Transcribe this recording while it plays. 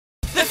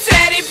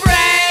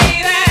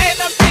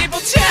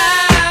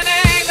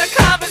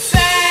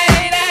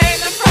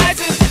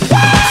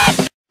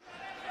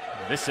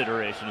this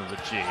iteration of the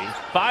G.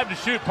 5 to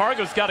shoot.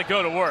 Pargo's got to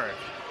go to work.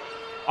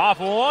 Off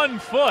 1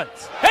 foot.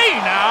 Hey,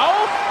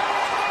 now!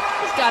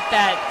 He's got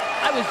that,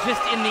 I was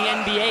just in the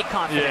NBA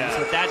confidence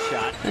with that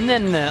shot. And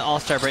then the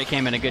All-Star break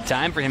came in a good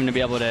time for him to be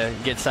able to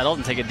get settled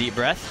and take a deep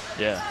breath.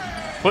 Yeah.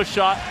 Push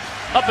shot,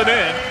 up and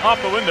in,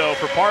 off the window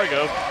for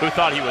Pargo, who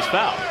thought he was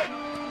fouled.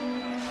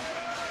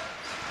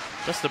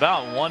 Just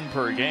about 1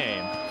 per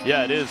game.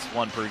 Yeah, it is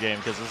 1 per game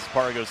because this is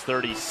Pargo's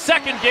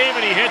 32nd game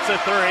and he hits a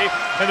 3.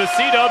 And the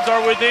C-Dubs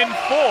are within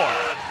 4.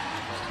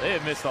 They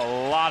have missed a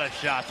lot of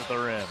shots at the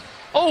rim.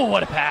 Oh,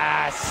 what a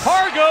pass.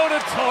 Pargo to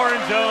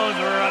Torrin Jones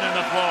running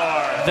the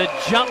floor. The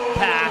jump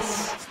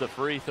pass. It's the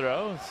free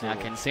throw. Now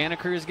can Santa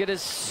Cruz get a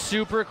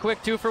super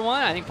quick 2 for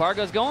 1? I think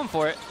Pargo's going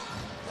for it.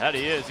 That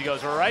he is. He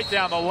goes right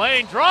down the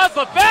lane, draws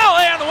the foul,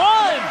 and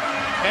 1!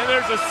 And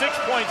there's a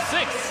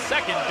 6.6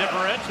 second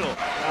differential.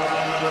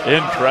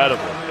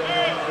 Incredible.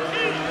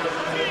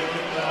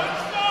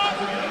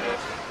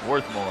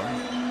 Worth more.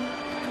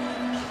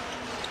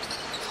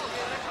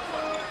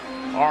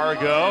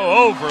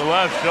 Pargo over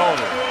left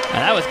shoulder.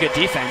 And that was good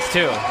defense,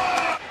 too.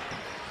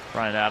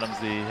 Ryan Adams,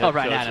 the head coach.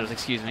 Ryan Adams,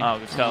 excuse me.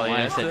 Oh,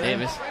 Caliente. I said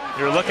Davis.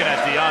 You're looking at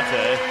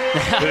Deontay,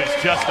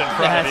 who's just in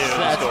front of you.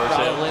 That's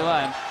probably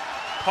why.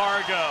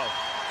 Pargo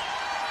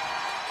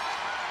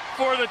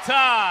for the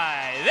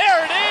tie.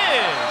 There it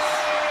is.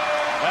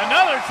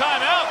 Another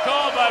timeout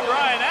called by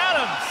Brian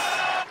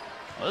Adams.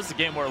 Well, this is a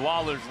game where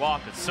Lawler's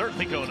lock is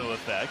certainly going to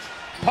affect.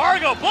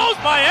 Pargo blows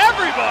by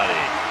everybody.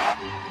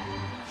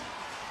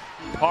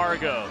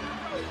 Pargo,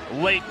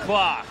 late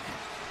clock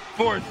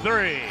for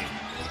 3.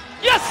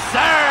 Yes,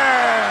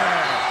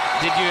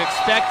 sir! Did you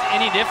expect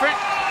any different?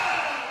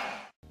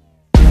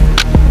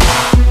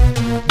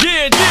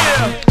 Yeah.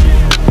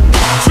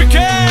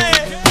 Tricky!